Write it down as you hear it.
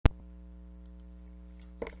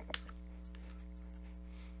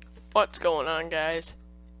What's going on, guys?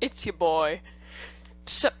 It's your boy,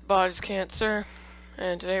 Bodies Cancer,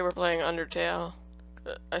 and today we're playing Undertale.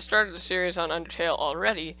 I started the series on Undertale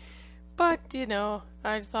already, but, you know,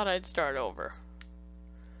 I thought I'd start over.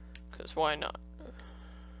 'Cause why not?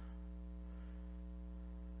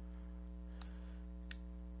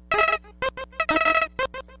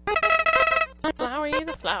 Flowey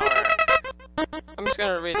the flower. I'm just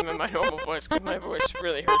gonna read them in my normal voice, because my voice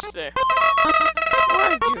really hurts today.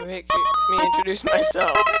 Why do you make me introduce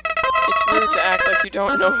myself? It's rude to act like you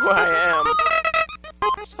don't know who I am.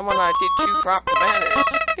 Someone I teach you proper manners.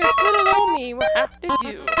 Guess little old me will have to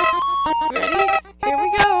do. Ready? Here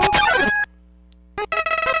we go!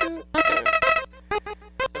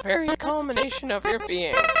 The very culmination of your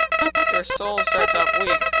being. Your soul starts off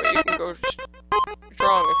weak, but you can go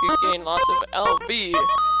strong if you gain lots of LV.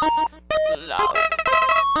 Love.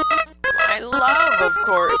 My love, of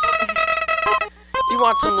course. You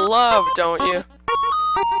want some love, don't you?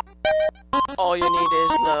 All you need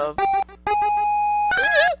is love.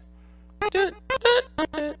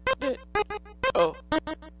 Oh.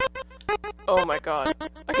 Oh my god.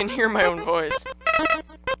 I can hear my own voice.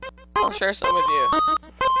 I'll share some with you.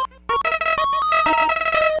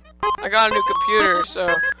 I got a new computer, so...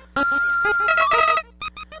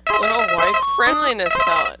 Little white friendliness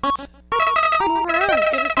pellets. Move around,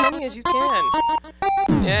 get as many as you can.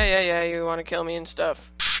 Yeah, you want to kill me and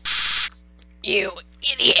stuff. You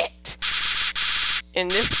idiot! In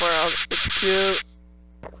this world, it's kill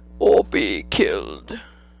or be killed.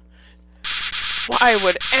 Why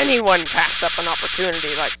would anyone pass up an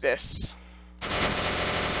opportunity like this?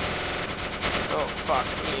 Oh, fuck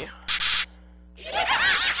me.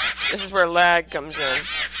 This is where lag comes in.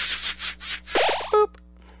 Boop.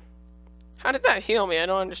 How did that heal me? I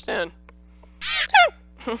don't understand.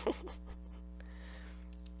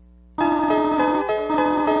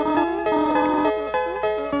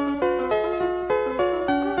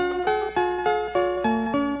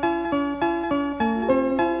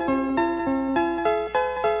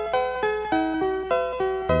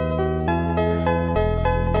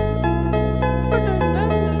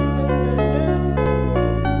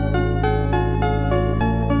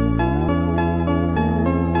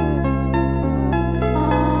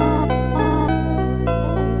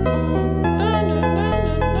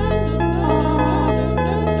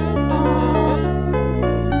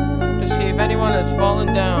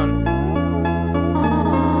 Fallen down. Oh,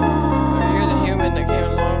 you're the human that came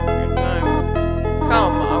along in time.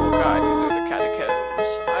 Come, I will guide you through the catacombs.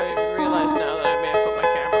 I realize now that I may have put my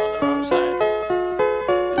camera on the wrong side.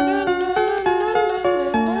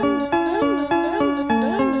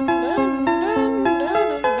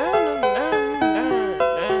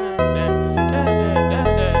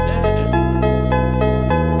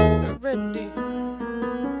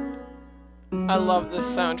 I love this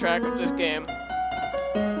soundtrack of this game.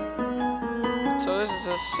 So this is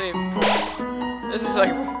a save point. This is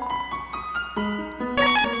like...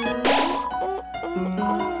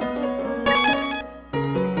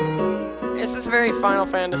 This is very Final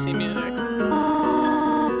Fantasy music.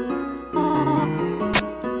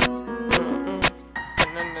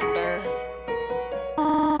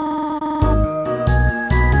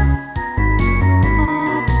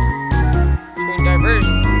 Between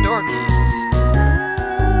diversion and door keys.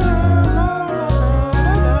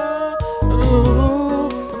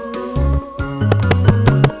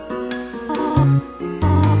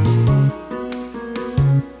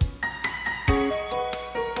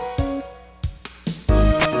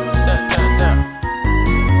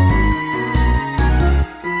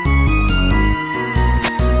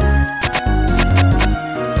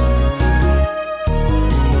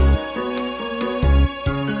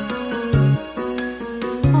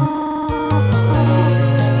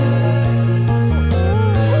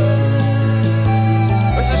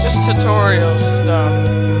 Tutorial stuff.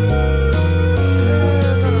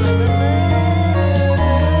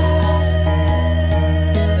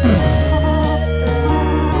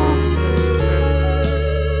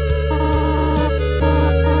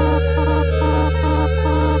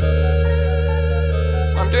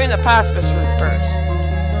 I'm doing the pacifist route first.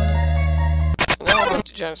 And then I'll move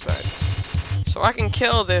to genocide. So I can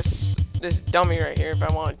kill this dummy right here if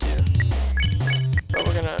I want to. But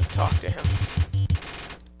we're gonna talk to him.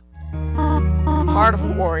 Heart of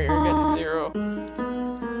a Warrior, getting 0.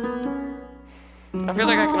 I feel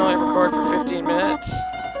like I can only record for 15 minutes,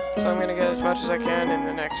 so I'm gonna get as much as I can in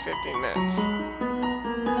the next 15 minutes.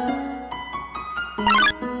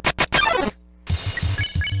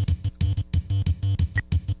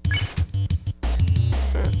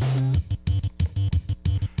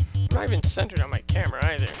 I'm not even centered on my camera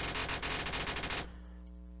either.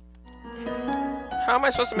 How am I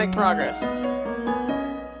supposed to make progress? Like,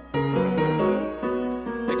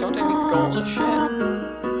 don't I need gold or shit?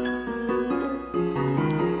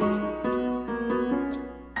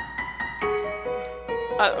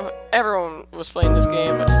 Everyone was playing this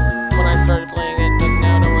game when I started playing it, but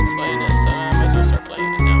now no one's playing it, so I might as well start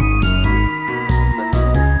playing it now.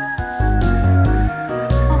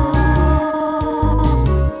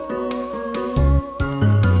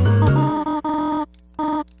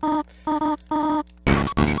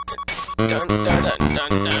 Dun, dun, dun, dun, dun,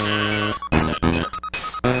 dun, dun.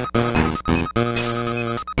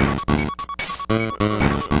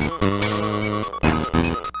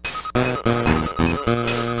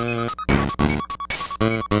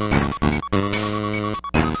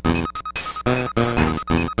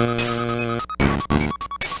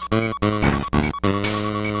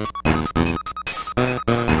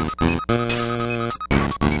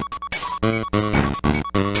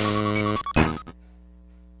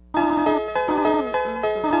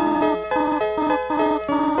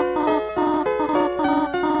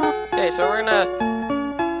 So we're gonna...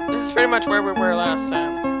 This is pretty much where we were last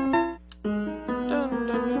time. Dun, dun,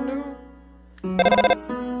 dun, dun.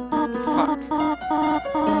 Fuck.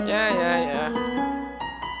 Yeah.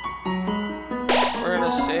 We're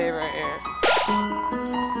gonna save right here.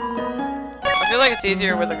 I feel like it's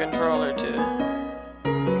easier with a controller too.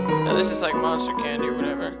 No, this is like monster candy or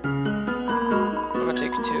whatever. I'm gonna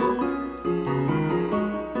take 2.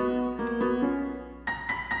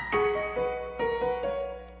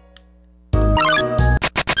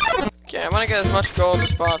 Okay, I want to get as much gold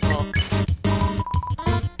as possible.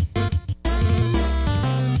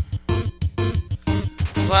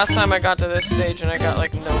 Last time I got to this stage and I got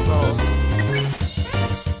like no gold.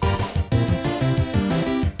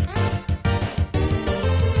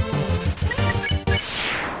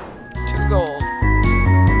 Gold.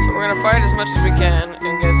 So we're gonna fight as much as we can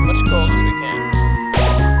and get as much gold as we can.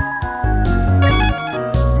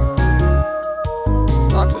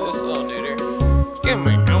 Talk to this little duder. Excuse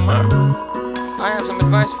me, Numa. I have some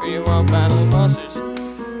advice for you while battling monsters.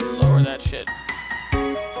 Lower that shit.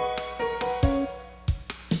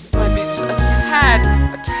 It might be just a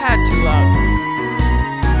tad too loud.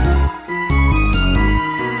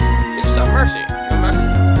 Use some mercy, Numa.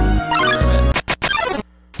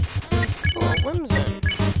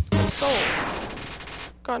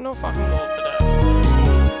 Got no fucking gold for that.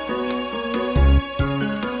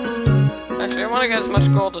 Actually, I want to get as much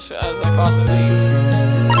gold as I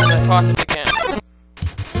possibly can.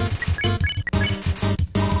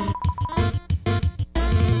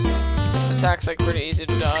 This attack's like pretty easy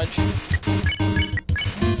to dodge.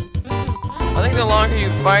 I think the longer you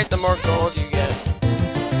fight, the more gold you get.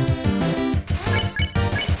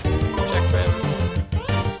 Check for him.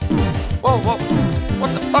 Whoa!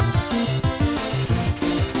 What the fuck?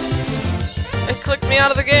 It clicked me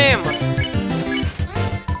out of the game!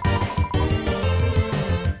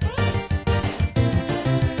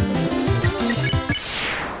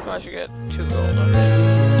 Oh, I should get 2 gold on it.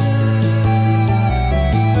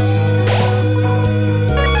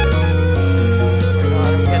 Oh my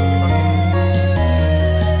god, I'm getting fucking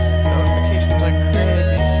notifications like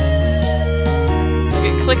crazy. Like,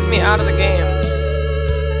 it clicked me out of the game.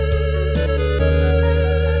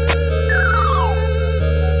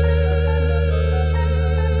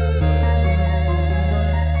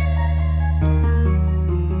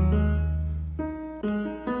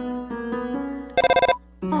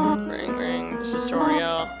 Ring, this is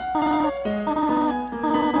tutorial.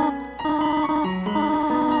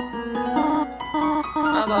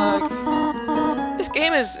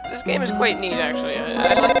 This game is quite neat actually.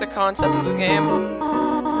 I like the concept of the game.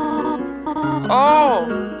 Oh!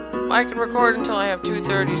 I can record until I have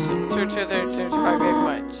 235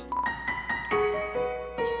 gigabytes. So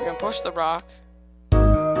we're gonna push the rock.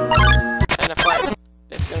 And a fight.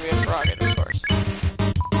 It's gonna be a prerogative, of course.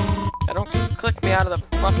 Don't click me out of the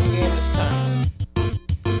fucking game this time.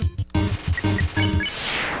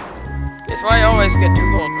 That's why I always get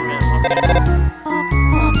 2 gold from him. Okay.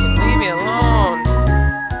 Fucking leave me alone.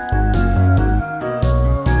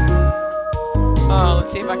 Oh,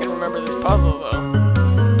 let's see if I can remember this puzzle though.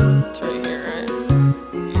 It's right here, right?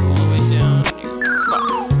 You go all the way down. You go. Fuck.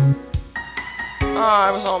 Oh,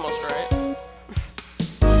 I was almost right.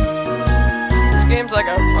 This game's like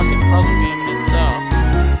a fucking